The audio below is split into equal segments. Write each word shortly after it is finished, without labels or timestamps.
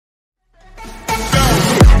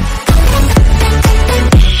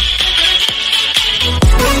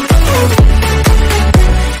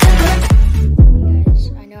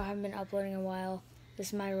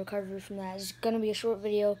is my recovery from that. It's going to be a short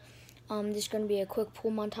video. This is going to be a quick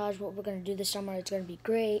pool montage, what we're going to do this summer. It's going to be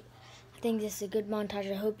great. I think this is a good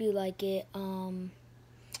montage. I hope you like it.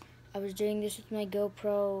 I was doing this with my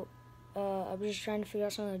GoPro. I was just trying to figure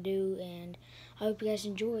out something to do, and I hope you guys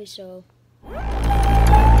enjoy, so...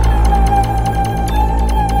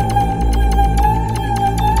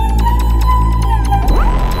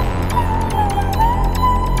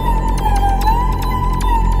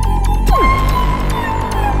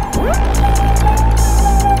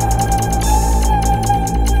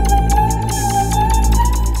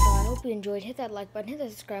 enjoyed, hit that like button, hit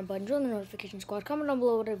that subscribe button, join the notification squad, comment down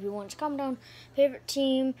below whatever you want. Just comment down favorite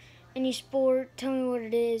team, any sport, tell me what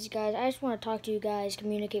it is, guys. I just want to talk to you guys,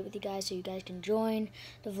 communicate with you guys so you guys can join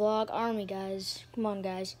the vlog army, guys. Come on,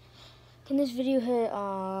 guys. Can this video hit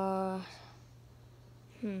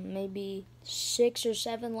maybe 6 or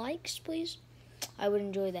 7 likes, please? I would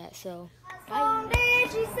enjoy that. So bye.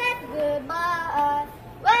 She said goodbye.